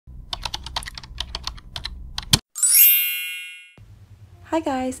Hi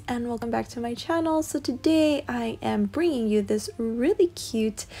guys, and welcome back to my channel. So today I am bringing you this really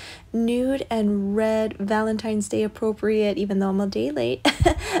cute nude and red Valentine's Day appropriate, even though I'm a day late,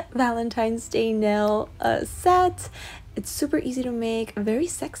 Valentine's Day nail set. It's super easy to make, very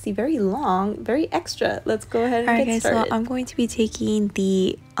sexy, very long, very extra. Let's go ahead and get started. So I'm going to be taking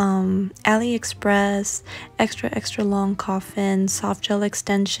the AliExpress extra long Coffin soft gel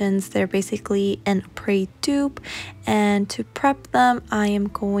extensions. They're basically an apres dupe, and to prep them I am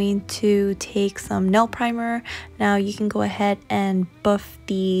going to take some nail primer. Now you can go ahead and buff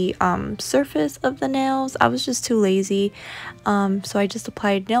the surface of the nails. I was just too lazy, so I just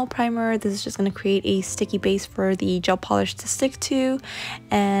applied nail primer. This is just going to create a sticky base for the gel polish to stick to,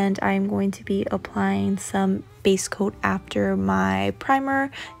 and I'm going to be applying some base coat after my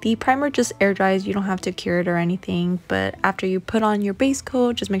primer. The primer just air dries, you don't have to cure it or anything, but after you put on your base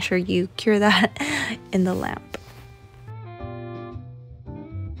coat, just make sure you cure that in the lamp.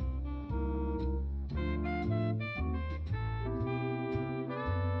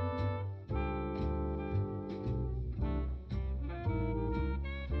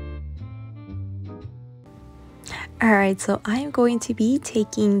 Alright, so I'm going to be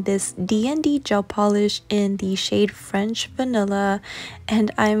taking this D&D gel polish in the shade French Vanilla, and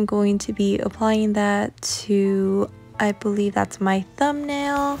I'm going to be applying that to, I believe that's my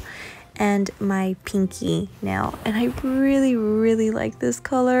thumbnail and my pinky nail. And I really like this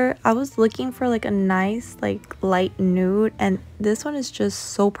color. I was looking for like a nice like light nude, and this one is just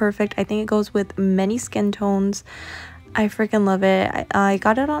so perfect. I think it goes with many skin tones. I freaking love it. I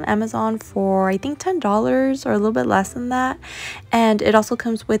got it on Amazon for I think $10 or a little bit less than that, and it also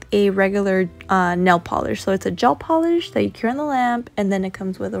comes with a regular nail polish. So it's a gel polish that you cure in the lamp, and then it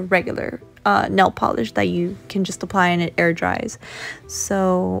comes with a regular nail polish that you can just apply and it air dries.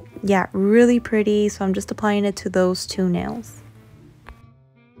 So yeah, really pretty. So I'm just applying it to those two nails.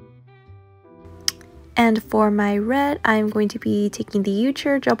 And for my red, I'm going to be taking the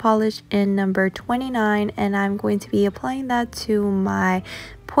YouCheer Gel Polish in number 29, and I'm going to be applying that to my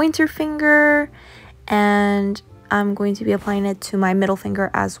pointer finger, and I'm going to be applying it to my middle finger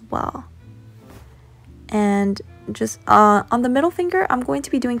as well. And just on the middle finger, I'm going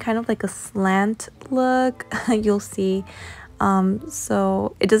to be doing kind of like a slant look. You'll see.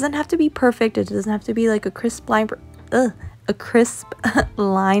 So it doesn't have to be perfect. It doesn't have to be like a crisp line. A crisp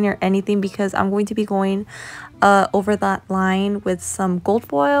line or anything, because I'm going to be going over that line with some gold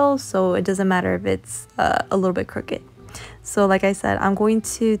foil, so it doesn't matter if it's a little bit crooked. So like I said, I'm going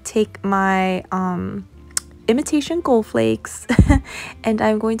to take my imitation gold flakes and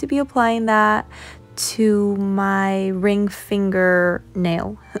I'm going to be applying that to my ring finger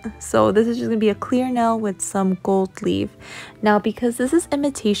nail. So this is just gonna be a clear nail with some gold leaf. Now because this is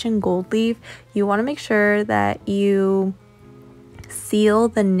imitation gold leaf, you want to make sure that you seal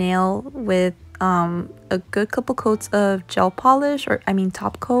the nail with a good couple coats of gel polish, or I mean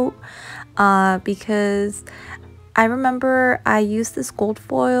top coat, because I remember I used this gold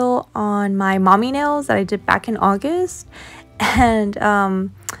foil on my mommy nails that I did back in August, and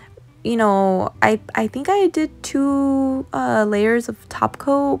you know, I think I did 2 layers of top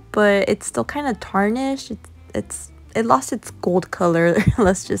coat, but it's still kind of tarnished. It lost its gold color,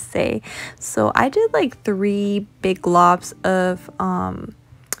 let's just say. So I did like 3 big globs of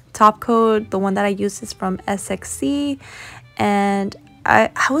top coat. The one that I used is from XXL, and I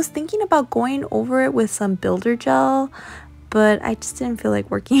was thinking about going over it with some builder gel, but I just didn't feel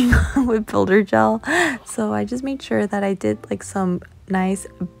like working with builder gel, so I just made sure that I did like some nice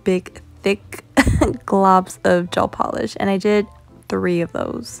big thick globs of gel polish, and I did 3 of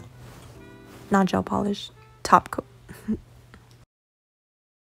those. Not gel polish, top coat.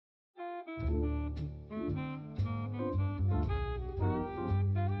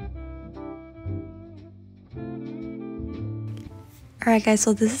 Alright guys,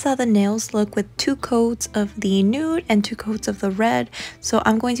 so this is how the nails look with 2 coats of the nude and 2 coats of the red. So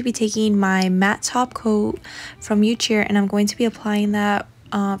I'm going to be taking my matte top coat from YouCheer, and I'm going to be applying that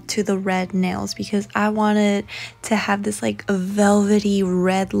to the red nails because I wanted to have this like a velvety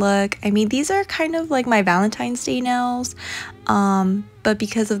red look. I mean, these are kind of like my Valentine's Day nails, but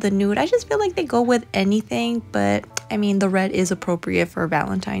because of the nude, I just feel like they go with anything. But I mean, the red is appropriate for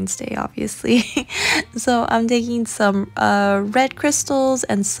Valentine's Day, obviously. So I'm taking some red crystals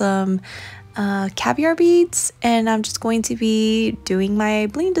and some caviar beads, and I'm just going to be doing my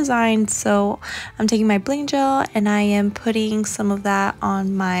bling design. So I'm taking my bling gel and I am putting some of that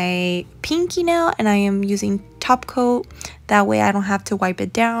on my pinky nail, and I am using top coat, that way I don't have to wipe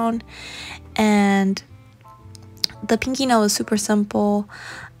it down. And the pinky nail is super simple.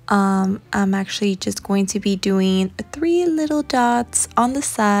 I'm actually just going to be doing 3 little dots on the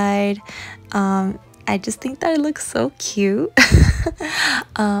side. I just think that it looks so cute.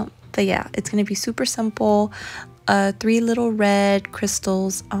 But yeah, it's going to be super simple. 3 little red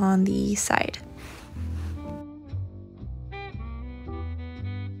crystals on the side.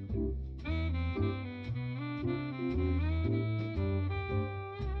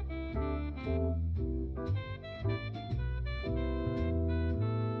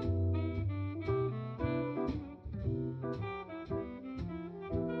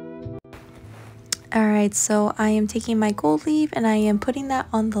 Alright, so I am taking my gold leaf and I am putting that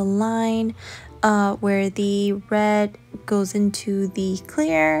on the line where the red goes into the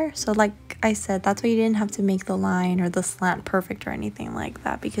clear. So like I said, that's why you didn't have to make the line or the slant perfect or anything like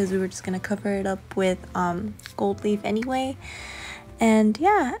that, because we were just going to cover it up with gold leaf anyway. And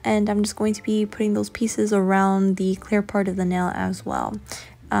yeah, and I'm just going to be putting those pieces around the clear part of the nail as well,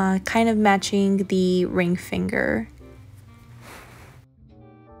 kind of matching the ring finger.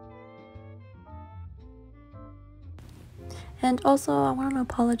 And also, I want to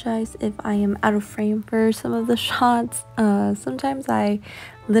apologize if I am out of frame for some of the shots. Sometimes I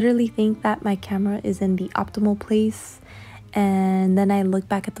literally think that my camera is in the optimal place, and then I look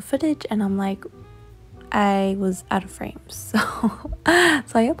back at the footage and I'm like, I was out of frame. So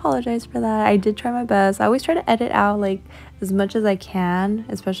I apologize for that. I did try my best. I always try to edit out like as much as I can,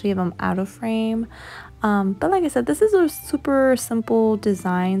 especially if I'm out of frame. But like I said, this is a super simple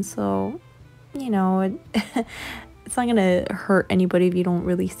design, so you know, it's not gonna hurt anybody if you don't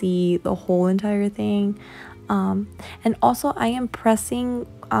really see the whole entire thing. And also I am pressing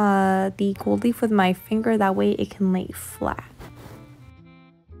the gold leaf with my finger, that way it can lay flat.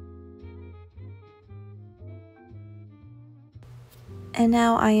 And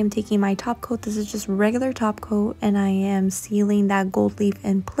now I am taking my top coat. This is just regular top coat, and I am sealing that gold leaf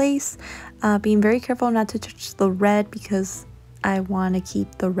in place, being very careful not to touch the red because I want to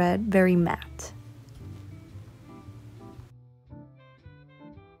keep the red very matte.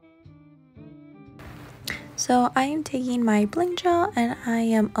 So I am taking my Bling Gel and I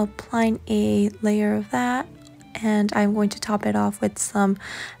am applying a layer of that, and I'm going to top it off with some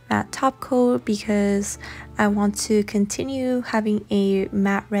matte top coat because I want to continue having a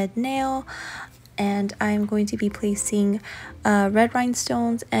matte red nail. And I'm going to be placing red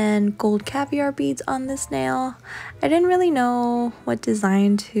rhinestones and gold caviar beads on this nail. I didn't really know what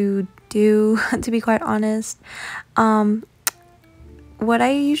design to do, to be quite honest. What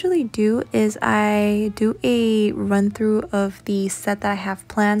I usually do is I do a run through of the set that I have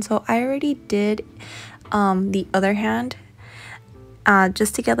planned. So I already did the other hand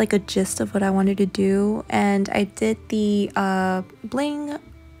just to get like a gist of what I wanted to do, and I did the bling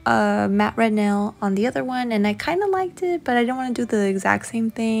matte red nail on the other one, and I kind of liked it, but I didn't want to do the exact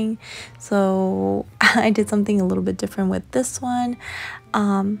same thing, so I did something a little bit different with this one.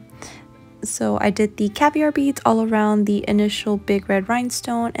 So I did the caviar beads all around the initial big red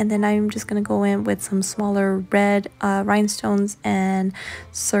rhinestone, and then I'm just going to go in with some smaller red rhinestones and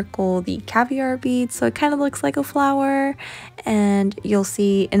circle the caviar beads so it kind of looks like a flower. And you'll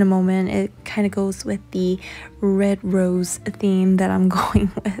see in a moment it kind of goes with the red rose theme that I'm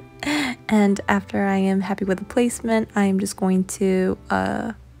going with. And after I am happy with the placement, I'm just going to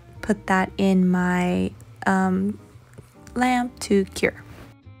put that in my lamp to cure.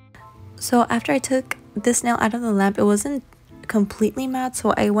 So after I took this nail out of the lamp, it wasn't completely matte,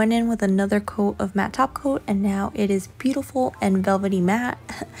 so I went in with another coat of matte top coat, and now it is beautiful and velvety matte.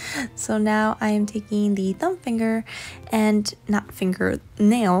 So now I am taking the thumb finger, and not finger,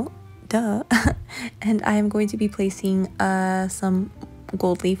 nail, duh, and I am going to be placing some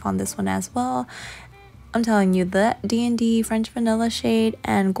gold leaf on this one as well. I'm telling you, the D&D French vanilla shade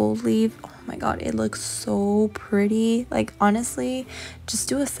and gold leaf, oh my god, it looks so pretty. Like honestly, just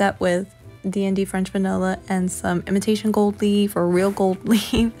do a set with D&D French vanilla and some imitation gold leaf or real gold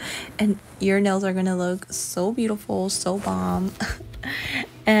leaf, and your nails are gonna look so beautiful, so bomb.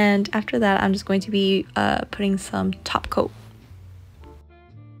 And after that, I'm just going to be putting some top coat.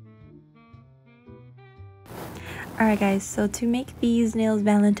 Alright guys, so to make these nails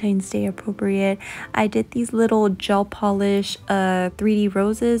Valentine's Day appropriate, I did these little gel polish 3D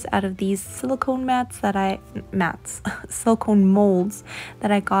roses out of these silicone silicone molds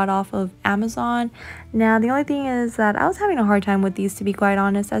that I got off of Amazon. Now the only thing is that I was having a hard time with these, to be quite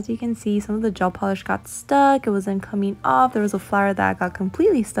honest. As you can see, some of the gel polish got stuck, it wasn't coming off, there was a flower that got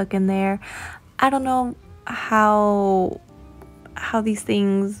completely stuck in there. I don't know how these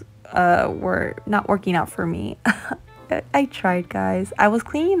things were not working out for me. I tried, guys. I was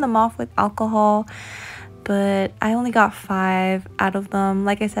cleaning them off with alcohol, but I only got 5 out of them.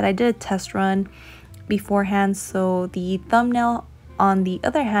 Like I said, I did a test run beforehand, so the thumbnail on the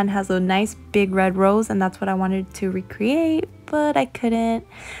other hand has a nice big red rose, and that's what I wanted to recreate, but I couldn't.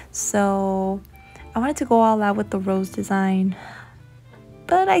 So I wanted to go all out with the rose design,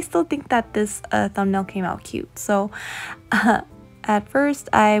 but I still think that this thumbnail came out cute. So at first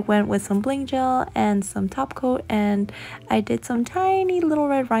I went with some bling gel and some top coat, and I did some tiny little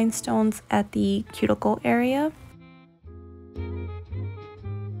red rhinestones at the cuticle area.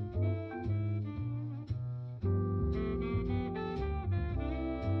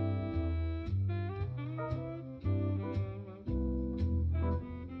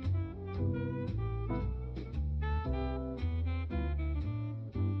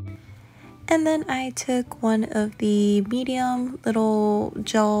 And then I took one of the medium little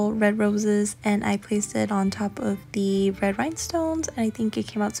gel red roses and I placed it on top of the red rhinestones, and I think it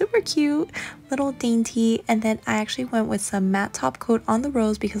came out super cute, little dainty. And then I actually went with some matte top coat on the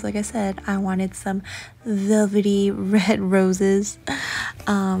rose because, like I said, I wanted some velvety red roses.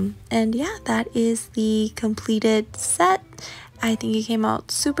 And yeah, that is the completed set. I think it came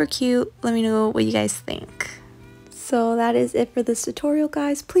out super cute. Let me know what you guys think. So that is it for this tutorial,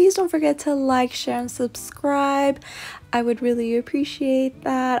 guys. Please don't forget to like, share, and subscribe. I would really appreciate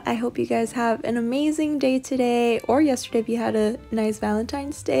that. I hope you guys have an amazing day today, or yesterday if you had a nice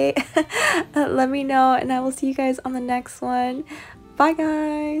Valentine's Day. Let me know, and I will see you guys on the next one. Bye,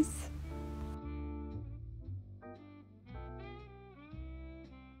 guys.